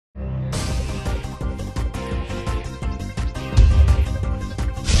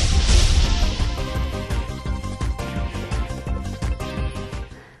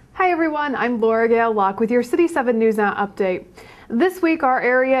Hi everyone, I'm Laura Gale Locke with your City 7 News Now update. This week our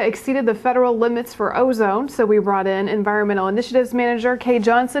area exceeded the federal limits for ozone, so we brought in Environmental Initiatives Manager Kay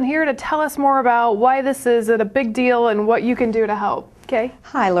Johnson here to tell us more about why this is a big deal and what you can do to help. Kay?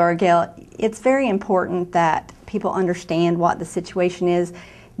 Hi Laura Gale. It's very important that people understand what the situation is.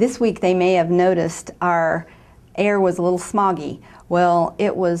 This week they may have noticed our air was a little smoggy. Well,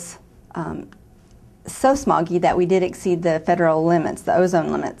 it was so smoggy that we did exceed the federal limits, the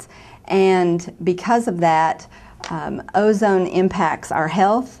ozone limits. And because of that, ozone impacts our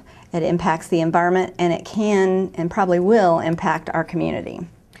health, it impacts the environment, and it can and probably will impact our community.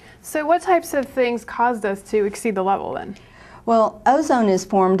 So what types of things caused us to exceed the level then? Well, ozone is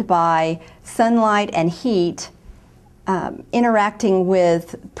formed by sunlight and heat interacting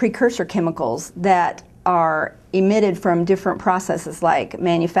with precursor chemicals that are emitted from different processes like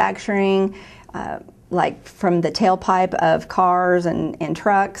manufacturing, like from the tailpipe of cars and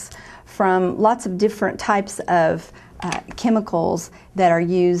trucks, from lots of different types of chemicals that are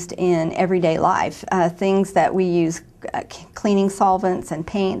used in everyday life, things that we use, cleaning solvents and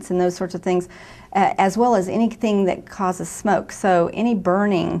paints and those sorts of things, as well as anything that causes smoke. So any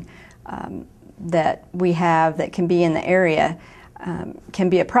burning that we have that can be in the area can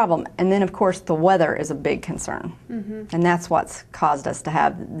be a problem. And then of course the weather is a big concern. And that's what's caused us to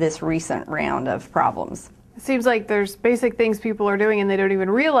have this recent round of problems. It seems like there's basic things people are doing and they don't even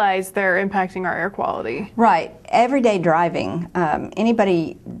realize they're impacting our air quality. Right. Everyday driving,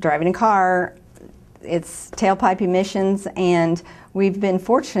 anybody driving a car, it's tailpipe emissions, and we've been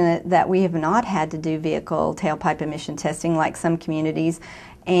fortunate that we have not had to do vehicle tailpipe emission testing like some communities.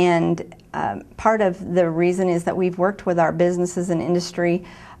 And part of the reason is that we've worked with our businesses and industry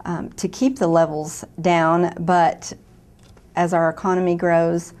to keep the levels down, but as our economy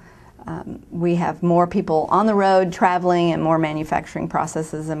grows, we have more people on the road traveling and more manufacturing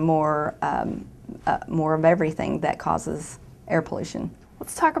processes and more of everything that causes air pollution.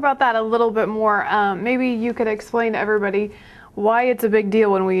 Let's talk about that a little bit more. Maybe you could explain to everybody why it's a big deal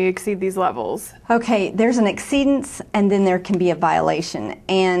when we exceed these levels. Okay, there's an exceedance and then there can be a violation.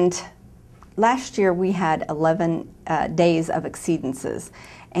 And last year we had 11 days of exceedances.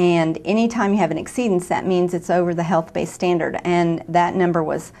 And anytime you have an exceedance, that means it's over the health-based standard. And that number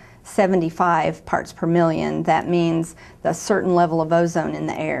was 75 parts per million. That means a certain level of ozone in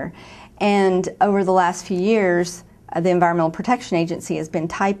the air. And over the last few years, the Environmental Protection Agency has been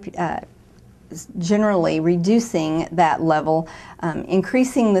generally reducing that level,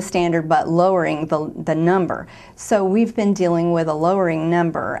 increasing the standard but lowering the number. So we've been dealing with a lowering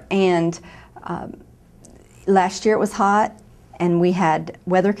number, and last year it was hot and we had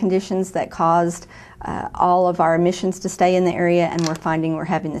weather conditions that caused all of our emissions to stay in the area, and we're finding we're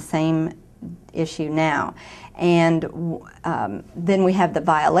having the same issue now. And then we have the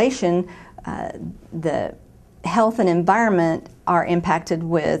violation. The health and environment are impacted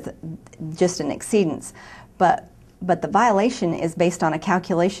with just an exceedance, but the violation is based on a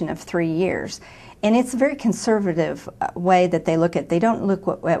calculation of 3 years. And it's a very conservative way that they look at. They don't look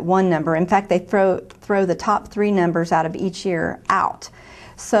at one number. In fact, they throw the top 3 numbers out of each year out.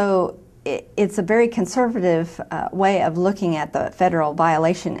 So it's a very conservative way of looking at the federal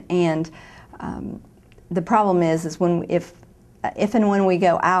violation. And the problem is if and when we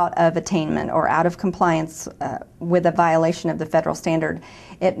go out of attainment or out of compliance with a violation of the federal standard,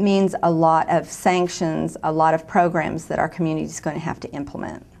 it means a lot of sanctions, a lot of programs that our community is going to have to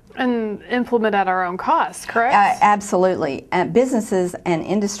implement. And implement at our own cost, correct? Absolutely. Businesses and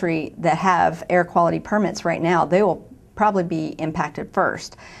industry that have air quality permits right now, they will probably be impacted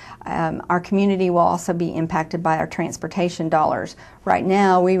first. Our community will also be impacted by our transportation dollars. Right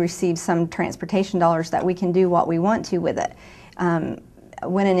now, we receive some transportation dollars that we can do what we want to with it.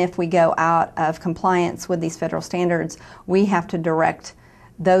 When and if we go out of compliance with these federal standards, we have to direct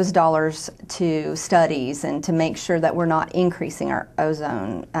those dollars to studies and to make sure that we're not increasing our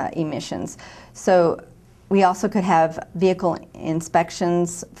ozone emissions. So we also could have vehicle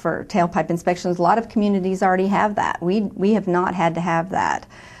inspections for tailpipe inspections. A lot of communities already have that. We have not had to have that.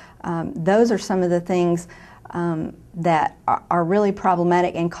 Those are some of the things that are really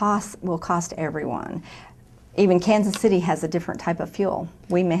problematic and will cost everyone. Even Kansas City has a different type of fuel.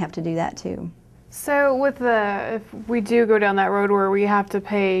 We may have to do that too. So if we do go down that road where we have to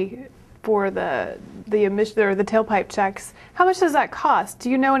pay for the emission or the tailpipe checks, how much does that cost? Do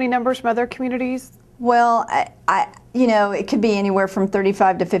you know any numbers from other communities? Well, it could be anywhere from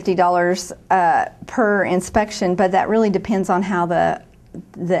 $35 to $50 per inspection, but that really depends on how the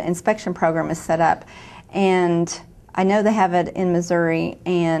inspection program is set up. And I know they have it in Missouri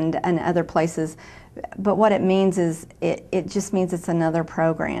and other places, But what it means is it just means it's another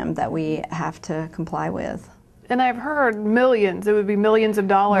program that we have to comply with. And I've heard millions, it would be millions of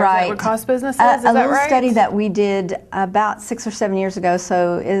dollars Right. that would cost businesses, is a that little right? study that we did about 6 or 7 years ago,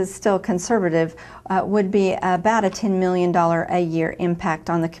 so is still conservative, would be about a $10 million a year impact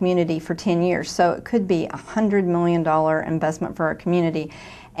on the community for 10 years. So it could be a $100 million investment for our community.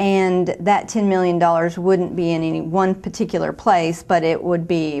 And that $10 million wouldn't be in any one particular place, but it would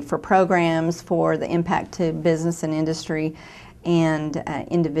be for programs, for the impact to business and industry, and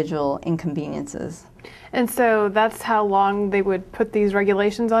individual inconveniences. And so that's how long they would put these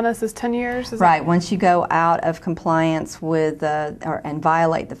regulations on us, is 10 years? Right. Once you go out of compliance with and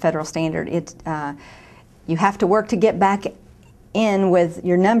violate the federal standard, you have to work to get back in with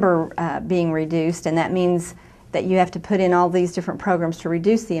your number being reduced, and that means that you have to put in all these different programs to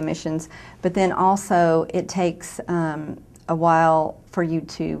reduce the emissions, but then also it takes a while for you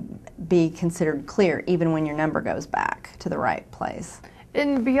to be considered clear, even when your number goes back to the right place.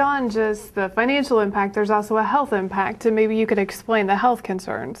 And beyond just the financial impact, there's also a health impact, and maybe you could explain the health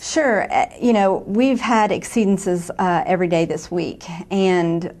concerns. Sure. You know, we've had exceedances every day this week,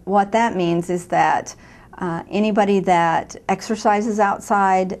 and what that means is that anybody that exercises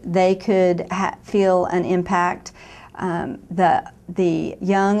outside, they could feel an impact. The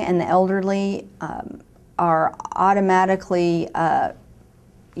young and the elderly are automatically,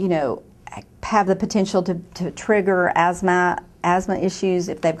 you know, have the potential to trigger asthma issues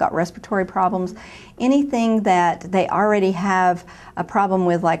if they've got respiratory problems. Anything that they already have a problem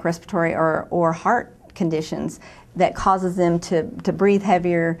with, like respiratory or heart conditions, that causes them to breathe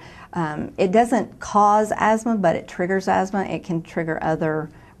heavier. It doesn't cause asthma, but it triggers asthma. It can trigger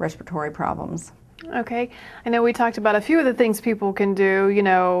other respiratory problems. Okay. I know we talked about a few of the things people can do. You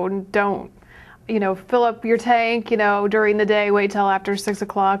know, don't, you know, fill up your tank, you know, during the day, wait till after 6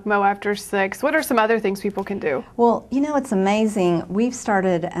 o'clock, mow after 6. What are some other things people can do? Well, you know, it's amazing. We've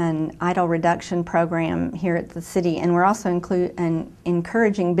started an idle reduction program here at the city, and we're also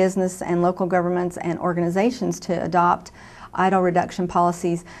encouraging business and local governments and organizations to adopt idle reduction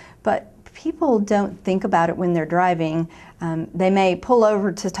policies. But people don't think about it when they're driving. They may pull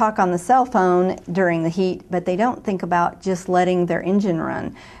over to talk on the cell phone during the heat, but they don't think about just letting their engine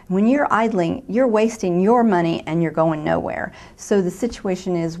run. When you're idling, you're wasting your money and you're going nowhere. So the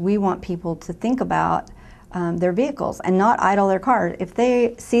situation is, we want people to think about their vehicles and not idle their cars. If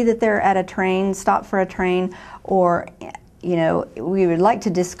they see that they're at a train, stop for a train, or you know, we would like to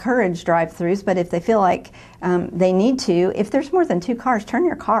discourage drive-throughs, but if they feel like they need to, if there's more than 2 cars, turn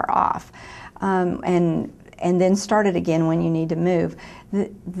your car off and then start it again when you need to move.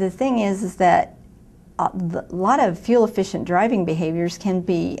 The thing is that a lot of fuel-efficient driving behaviors can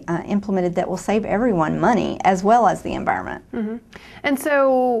be implemented that will save everyone money as well as the environment. Mm-hmm. And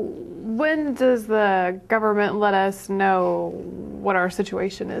so when does the government let us know what our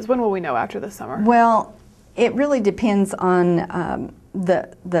situation is? When will we know after the summer? Well, it really depends on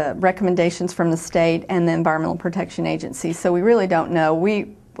the recommendations from the state and the Environmental Protection Agency, so we really don't know.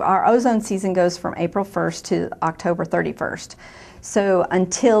 Our ozone season goes from April 1st to October 31st. So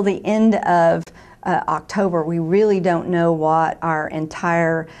until the end of October, we really don't know what our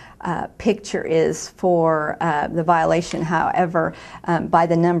entire picture is for the violation. However, by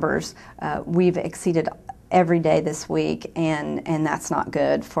the numbers, we've exceeded every day this week, and that's not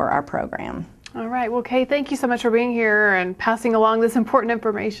good for our program. All right. Well, Kay, thank you so much for being here and passing along this important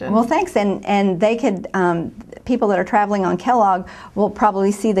information. Well, thanks. And they could, people that are traveling on Kellogg will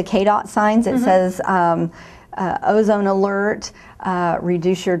probably see the KDOT signs. It says ozone alert,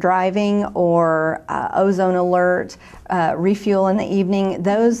 reduce your driving, or ozone alert, refuel in the evening.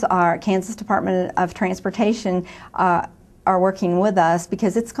 Those are Kansas Department of Transportation are working with us,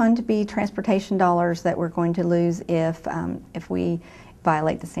 because it's going to be transportation dollars that we're going to lose if we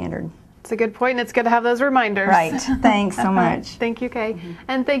violate the standard. It's a good point, and it's good to have those reminders. Right. Thanks so much. Thank you, Kay.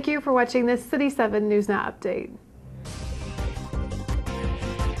 And thank you for watching this City 7 NewsNow update.